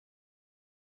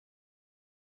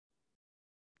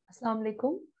Assalamu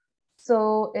alaikum.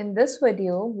 So in this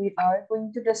video, we are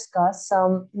going to discuss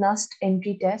some NUST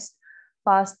entry test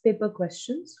past paper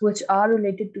questions which are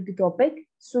related to the topic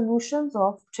solutions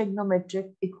of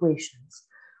trigonometric equations.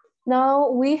 Now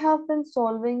we have been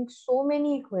solving so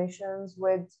many equations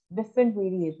with different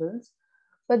variables,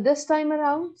 but this time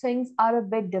around things are a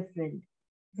bit different.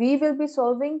 We will be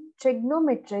solving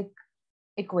trigonometric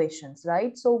equations,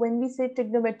 right? So when we say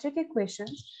trigonometric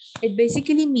equations, it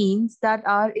basically means that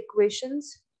our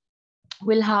equations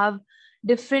will have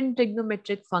different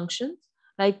trigonometric functions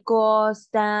like cos,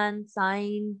 tan,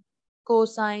 sine,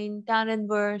 cosine, tan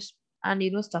inverse,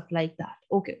 and stuff like that.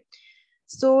 Okay,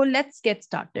 so let's get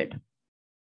started.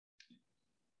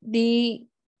 The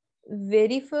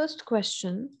very first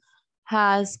question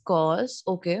has cos.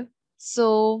 Okay,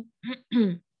 so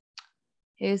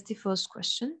here's the first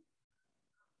question.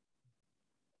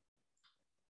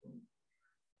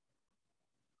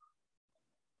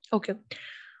 Okay,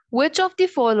 which of the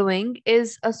following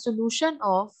is a solution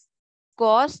of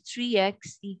cos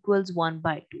 3x equals 1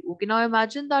 by 2? Okay, now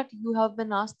imagine that you have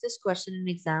been asked this question in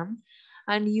exam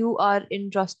and you are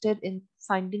interested in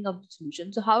finding out the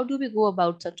solution. So how do we go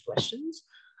about such questions?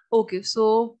 Okay,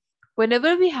 so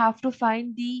whenever we have to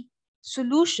find the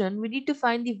solution, we need to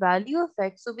find the value of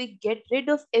x. So we get rid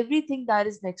of everything that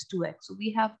is next to x. So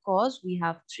we have cos, we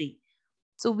have 3.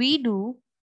 So we do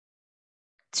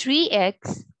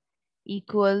 3x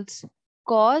equals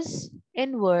cos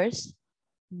inverse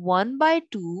 1 by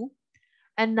 2.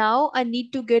 And now I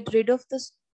need to get rid of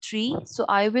this 3. So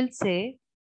I will say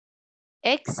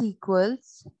x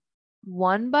equals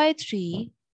 1 by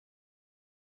 3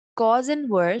 cos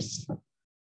inverse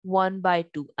 1 by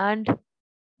 2. And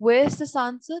where's this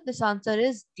answer? This answer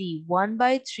is D. 1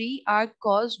 by 3 arc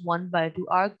cos 1 by 2.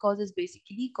 Arc cos is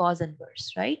basically cos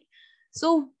inverse, right?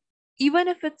 So even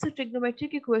if it's a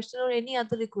trigonometric equation or any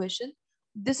other equation,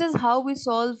 this is how we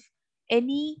solve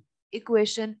any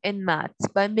equation in maths,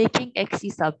 by making x the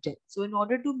subject. So in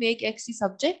order to make x the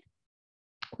subject,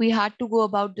 we had to go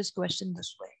about this question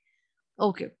this way.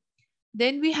 Okay.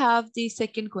 Then we have the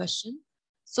second question.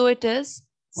 So it is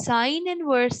sine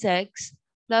inverse x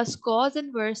plus cos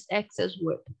inverse x is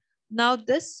what? Now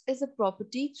this is a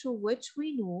property through which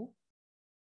we know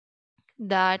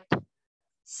that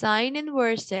sine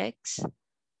inverse x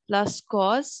plus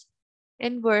cos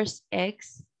inverse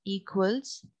x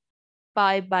equals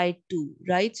pi by 2,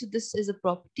 right? So this is a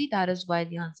property, that is why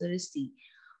the answer is C.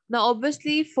 Now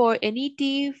obviously for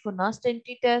NET, for NUST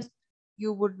entry test,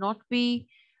 you would not be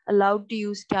allowed to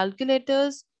use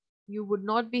calculators. You would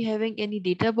not be having any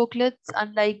data booklets,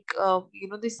 unlike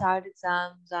the SAT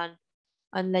exams and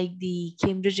unlike the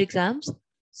Cambridge exams.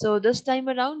 So this time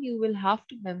around, you will have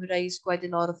to memorize quite a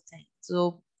lot of things.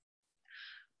 So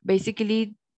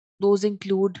basically, those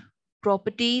include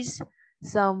properties,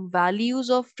 some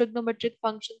values of trigonometric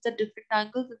functions at different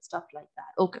angles and stuff like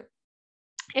that. Okay.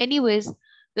 Anyways,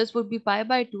 this would be pi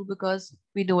by 2 because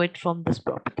we know it from this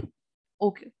property.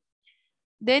 Okay.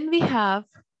 Then we have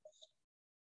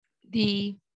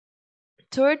the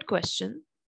third question.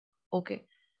 Okay.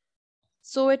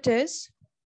 So it is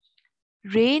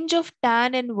range of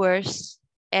tan inverse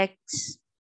x.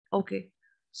 Okay.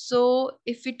 So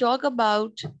if we talk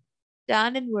about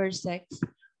tan inverse x,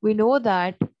 we know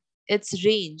that its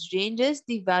range. Range is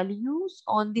the values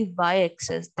on the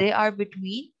y-axis. They are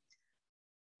between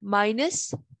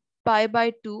minus pi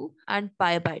by 2 and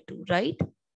pi by 2, right?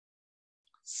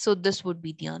 So this would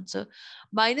be the answer.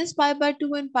 Minus pi by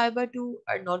 2 and pi by 2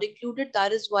 are not included.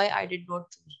 That is why I did not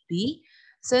choose B.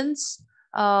 Since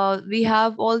we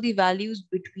have all the values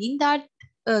between that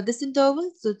this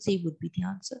interval, so C would be the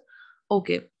answer.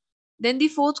 Okay. Then the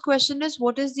fourth question is,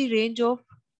 what is the range of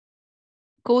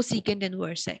cosecant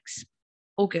inverse x?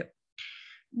 Okay.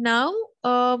 Now,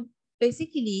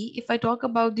 basically, if I talk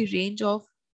about the range of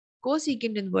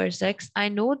cosecant inverse x, I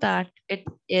know that it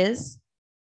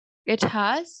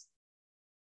has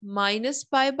minus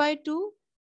pi by 2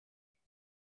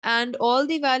 and all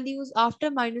the values after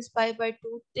minus pi by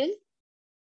 2 till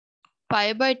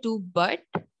pi by 2, but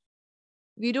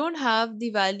we don't have the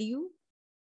value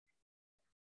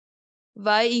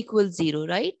y equals 0,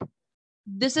 right?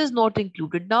 This is not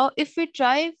included. Now, if we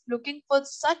try looking for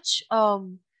such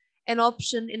an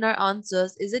option in our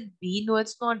answers, is it B? No,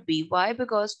 it's not B. Why?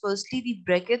 Because firstly, the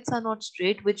brackets are not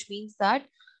straight, which means that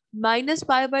minus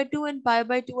pi by 2 and pi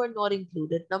by 2 are not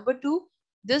included. Number two,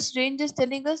 this range is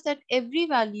telling us that every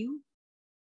value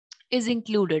is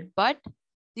included, but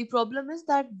the problem is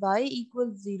that y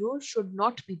equals 0 should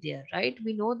not be there, right?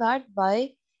 We know that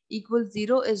y equals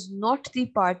 0 is not the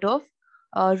part of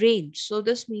range. So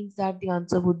this means that the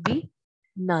answer would be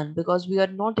None, because we are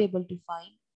not able to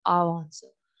find our answer.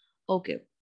 Okay,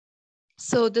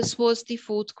 so this was the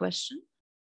fourth question.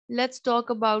 Let's talk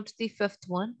about the fifth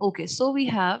one. Okay, so we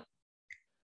have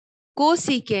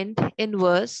cosecant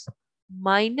inverse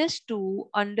minus 2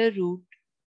 under root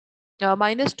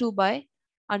minus 2 by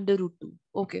under root 2.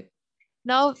 Okay,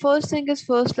 now first thing is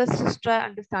first, let's just try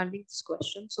understanding this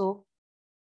question. So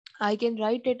I can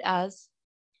write it as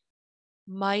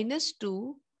minus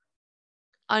 2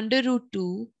 under root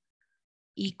 2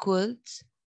 equals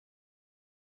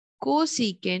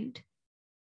cosecant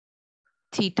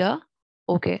theta.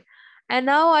 Okay, and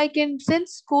now I can,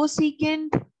 since cosecant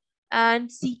and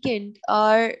secant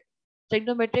are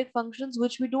trigonometric functions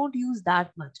which we don't use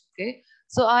that much. Okay,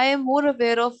 so I am more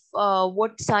aware of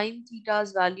what sine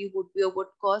theta's value would be or what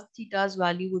cos theta's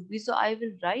value would be. So I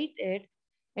will write it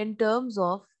in terms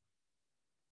of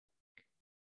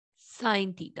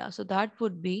sine theta. So that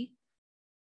would be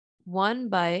 1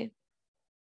 by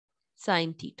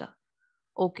sine theta.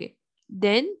 Okay,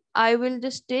 then I will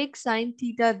just take sine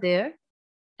theta there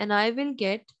and I will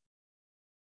get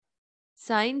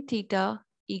sine theta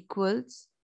equals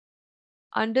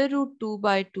under root 2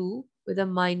 by 2 with a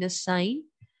minus sign.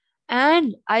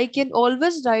 And I can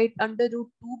always write under root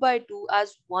 2 by 2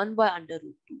 as 1 by under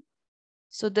root 2.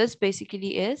 So this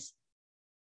basically is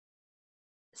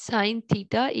sine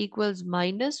theta equals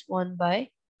minus 1 by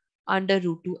under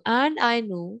root 2. And I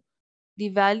know the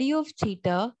value of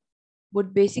theta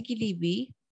would basically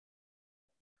be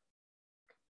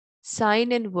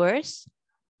sine inverse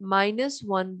minus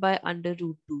 1 by under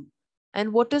root 2.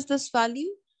 And what is this value?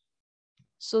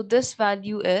 So this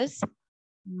value is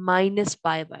minus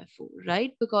pi by 4,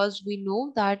 right? Because we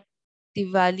know that the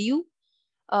value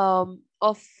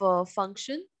of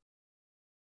function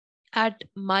at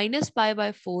minus pi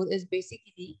by 4 is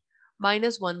basically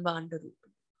minus 1 by under root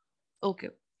 2. Okay,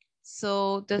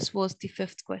 so this was the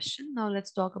fifth question. Now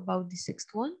let's talk about the sixth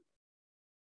one.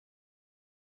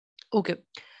 Okay,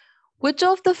 which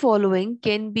of the following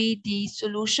can be the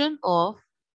solution of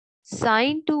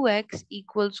sine 2x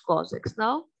equals cos x?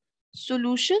 Now,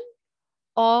 solution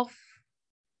of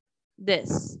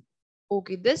this.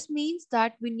 Okay, this means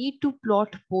that we need to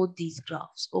plot both these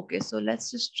graphs. Okay, so let's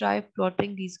just try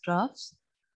plotting these graphs.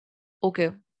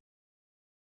 Okay,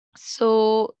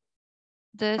 so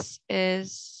this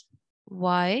is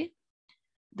y,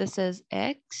 this is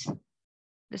x,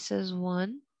 this is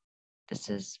 1, this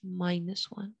is minus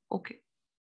 1. Okay,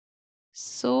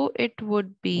 so it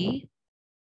would be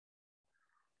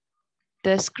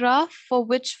this graph for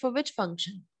which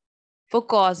function? For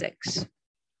cos x.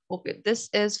 Okay, this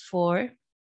is for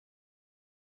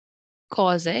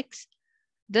cos x.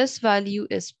 This value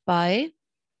is pi.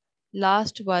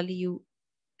 Last value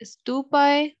is 2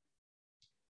 pi.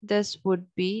 This would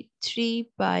be 3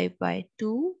 pi by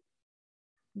 2.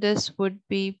 This would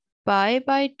be pi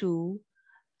by 2.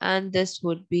 And this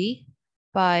would be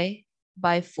pi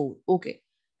by 4. Okay.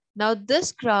 Now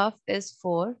this graph is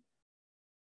for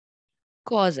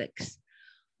cos x.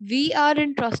 We are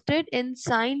interested in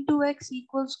sine 2x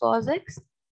equals cos x.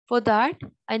 For that,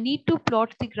 I need to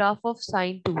plot the graph of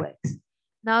sine 2x.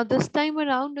 Now this time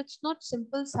around, it's not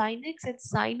simple sine x, it's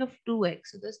sine of 2x.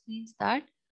 So this means that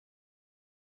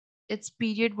its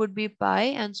period would be pi,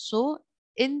 and so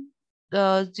in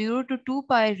the 0 to 2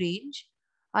 pi range,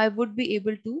 I would be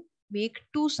able to make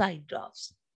two sine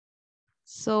graphs.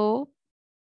 So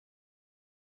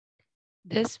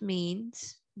this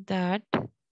means that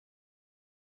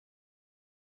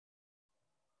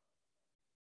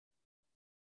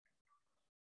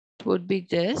it would be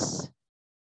this.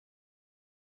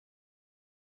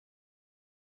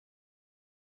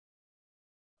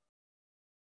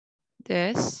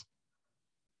 This.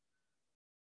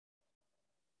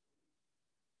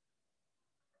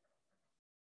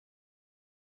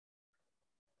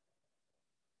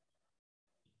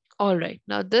 All right,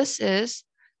 now this is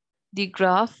the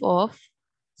graph of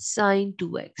sine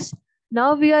 2x.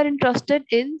 Now we are interested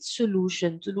in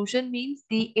solution. Solution means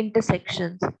the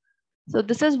intersections. So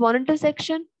this is one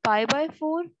intersection, pi by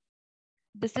 4.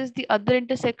 This is the other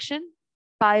intersection,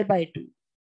 pi by 2.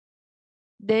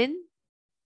 Then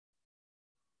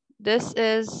this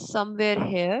is somewhere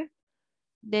here.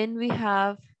 Then we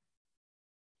have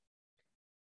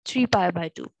 3 pi by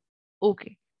 2.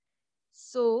 Okay.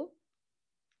 So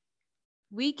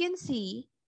we can see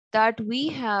that we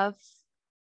have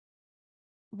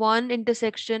one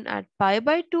intersection at pi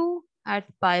by 2 at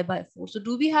pi by 4. So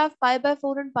do we have pi by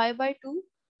 4 and pi by 2?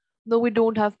 No, we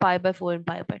don't have pi by 4 and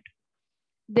pi by 2.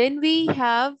 Then we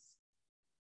have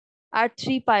at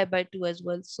 3 pi by 2 as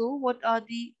well. So what are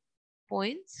the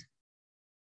points?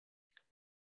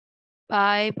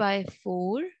 pi by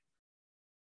 4,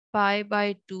 pi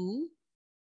by 2,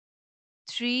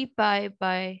 3 pi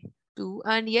by 2.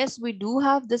 And yes, we do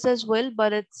have this as well,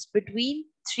 but it's between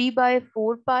 3 by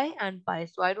 4 pi and pi.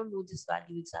 So I don't know this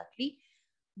value exactly,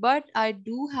 but I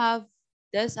do have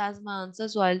this as my answer.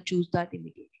 So I'll choose that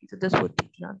immediately. So this would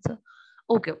be the answer.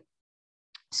 Okay.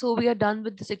 So we are done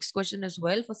with the sixth question as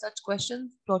well. For such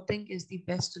questions, plotting is the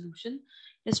best solution.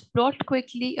 Just plot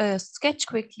quickly, sketch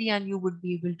quickly, and you would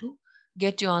be able to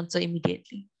get your answer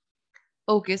immediately.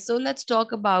 Okay, so let's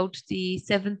talk about the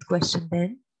seventh question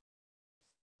then.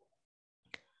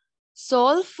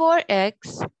 Solve for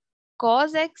x,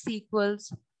 cos x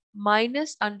equals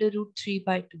minus under root 3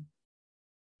 by 2.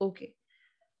 Okay.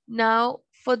 Now,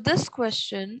 for this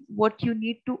question, what you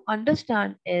need to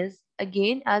understand is,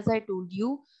 again, as I told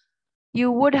you,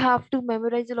 you would have to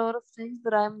memorize a lot of things,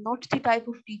 but I'm not the type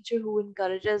of teacher who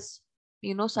encourages,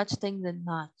 such things in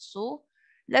math. So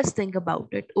let's think about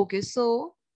it. Okay,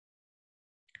 so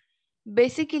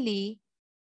basically,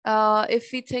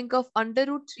 if we think of under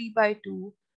root 3 by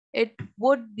 2, it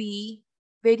would be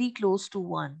very close to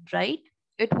 1, right?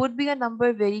 It would be a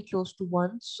number very close to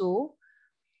 1. So,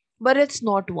 but it's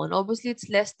not 1. Obviously, it's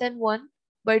less than 1,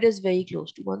 but it is very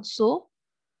close to 1. So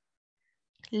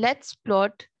let's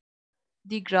plot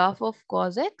the graph of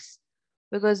cos x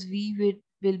because we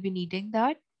will be needing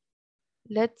that.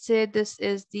 Let's say this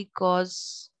is the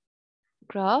cos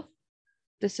graph.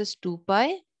 This is 2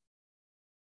 pi.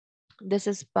 This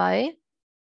is pi.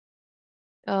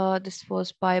 This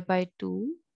was pi by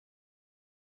 2.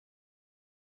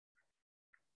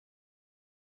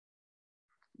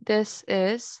 This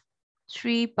is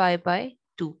 3 pi by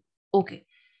 2. Okay.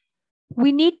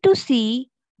 We need to see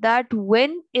that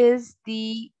when is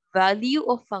the value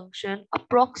of function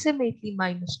approximately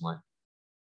minus 1.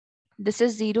 This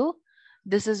is 0.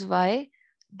 This is y.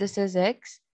 This is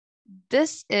x.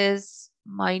 This is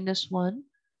minus 1.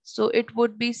 So it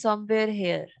would be somewhere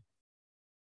here.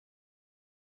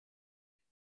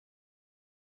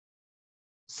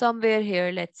 Somewhere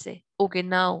here, let's say. Okay,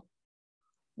 now,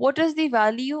 what is the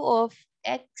value of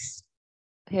x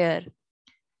here?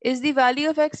 Is the value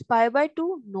of x pi by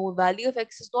 2? No, value of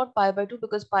x is not pi by 2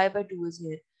 because pi by 2 is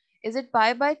here. Is it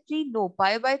pi by 3? No,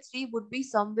 pi by 3 would be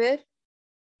somewhere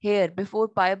here before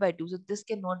pi by 2. So this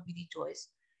cannot be the choice.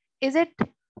 Is it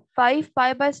 5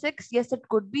 pi by 6? Yes, it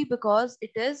could be because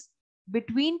it is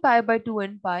between pi by 2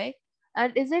 and pi.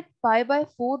 And is it pi by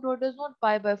 4? No, it is not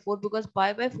pi by 4 because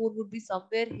pi by 4 would be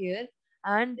somewhere here.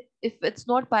 And if it's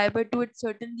not pi by 2, it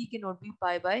certainly cannot be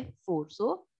pi by 4.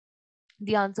 So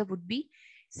the answer would be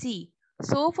C.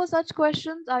 So for such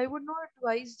questions, I would not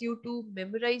advise you to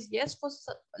memorize. Yes,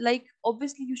 like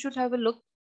obviously you should have a look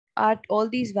at all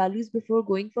these values before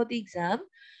going for the exam,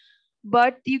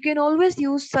 but you can always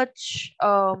use such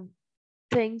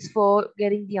things for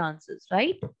getting the answers,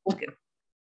 right? Okay.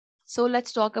 So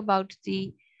let's talk about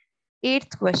the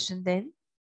eighth question then.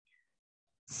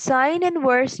 Sine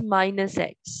inverse minus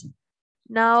x.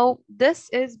 Now, this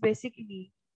is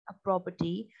basically a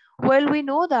property. Well, we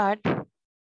know that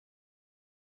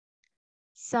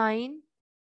sine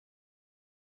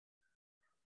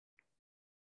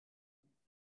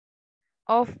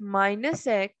of minus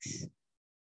x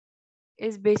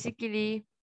is basically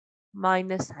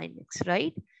minus sine x,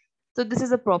 right? So this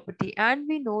is a property, and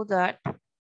we know that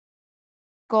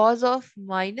cos of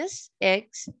minus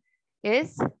x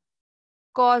is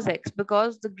cos x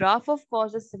because the graph of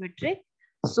cos is symmetric.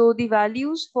 So the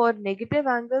values for negative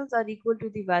angles are equal to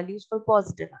the values for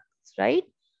positive angles, right?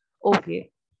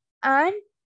 Okay. And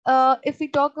if we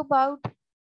talk about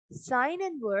sine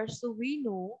inverse, so we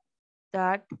know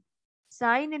that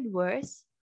sine inverse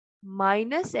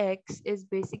minus x is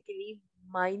basically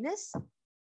minus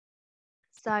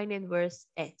sine inverse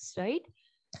x, right?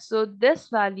 So this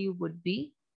value would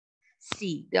be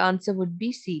C. The answer would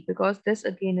be C because this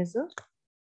again is a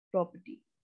property.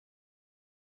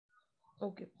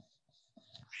 Okay.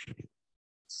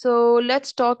 So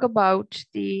let's talk about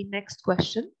the next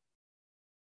question.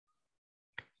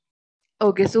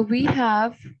 Okay, so we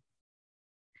have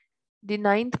the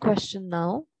ninth question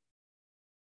now.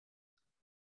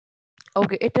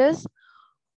 Okay, it is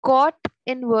cot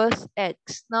inverse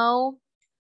x. Now,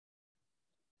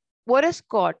 what is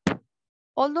cot?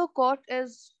 Although cot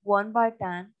is 1 by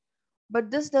tan,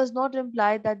 but this does not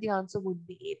imply that the answer would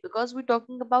be A because we're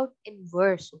talking about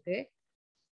inverse, okay?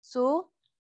 So,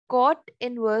 cot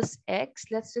inverse x,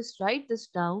 let's just write this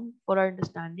down for our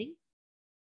understanding.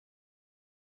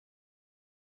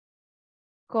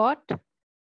 Cot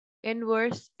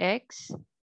inverse x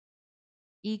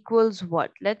equals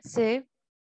what? Let's say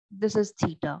this is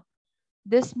theta.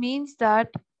 This means that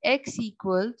x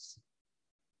equals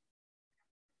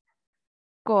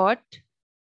cot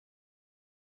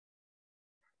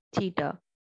theta.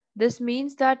 This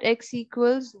means that x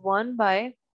equals 1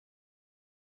 by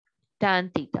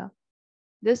tan theta.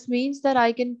 This means that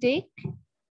I can take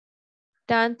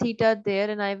tan theta there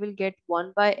and I will get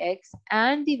 1 by x,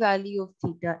 and the value of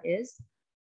theta is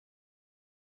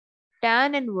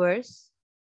tan inverse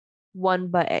 1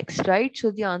 by x, right?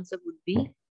 So the answer would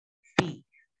be B.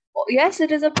 Oh, yes,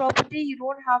 it is a property. You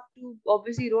don't have to,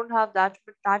 obviously, you don't have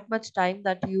that much time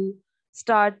that you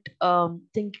start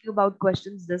thinking about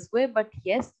questions this way. But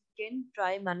yes, you can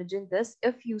try managing this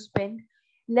if you spend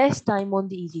less time on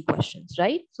the easy questions,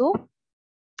 right? So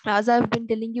as I've been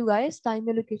telling you guys, time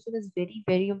allocation is very,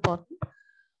 very important.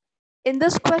 In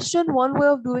this question, one way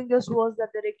of doing this was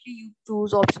that directly you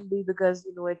choose option B because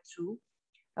you know it's true.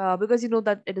 Because you know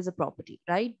that it is a property,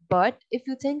 right? But if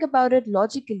you think about it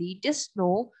logically, just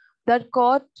know that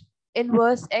cot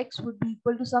inverse x would be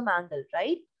equal to some angle,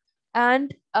 right?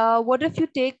 And what if you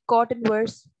take cot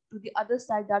inverse to the other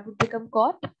side? That would become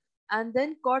cot. And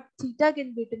then cot theta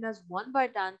can be written as 1 by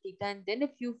tan theta. And then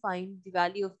if you find the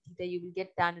value of theta, you will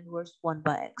get tan inverse 1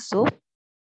 by x. So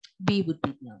B would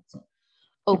be the answer.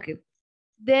 Okay.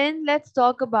 Then let's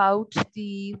talk about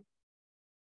the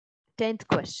 10th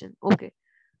question. Okay.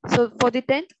 So for the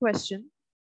 10th question,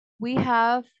 we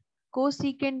have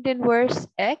cosecant inverse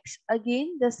x.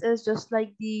 Again, this is just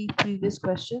like the previous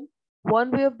question.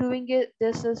 One way of doing it,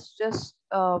 this is just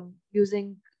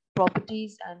using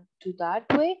properties and to that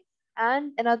way.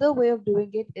 And another way of doing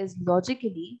it is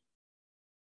logically,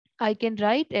 I can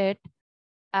write it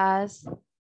as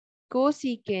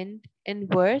cosecant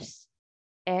inverse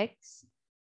x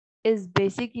is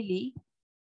basically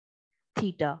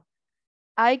theta.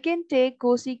 I can take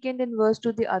cosecant inverse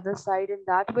to the other side and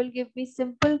that will give me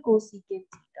simple cosecant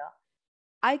theta.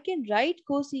 I can write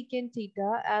cosecant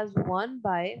theta as 1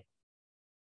 by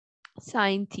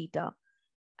sine theta.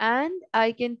 And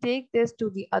I can take this to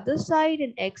the other side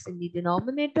and x in the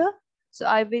denominator. So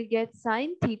I will get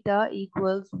sine theta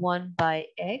equals 1 by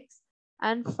x.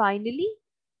 And finally,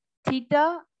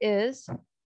 theta is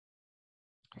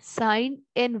sine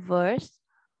inverse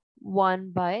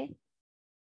 1 by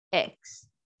x.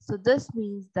 So this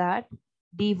means that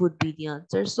D would be the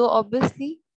answer. So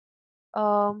obviously,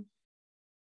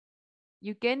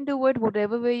 you can do it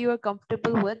whatever way you are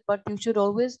comfortable with, but you should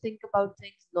always think about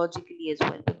things logically as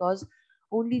well, because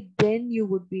only then you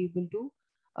would be able to,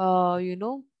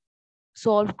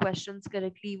 solve questions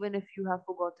correctly, even if you have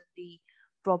forgotten the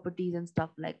properties and stuff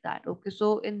like that. Okay,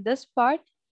 so in this part,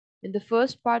 in the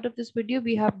first part of this video,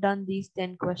 we have done these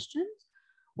 10 questions,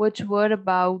 which were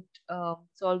about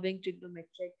solving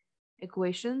trigonometric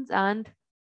equations and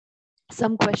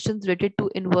some questions related to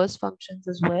inverse functions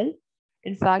as well.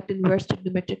 In fact, inverse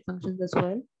trigonometric functions as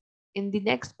well. In the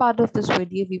next part of this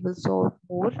video, we will solve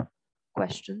more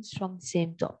questions from the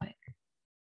same topic.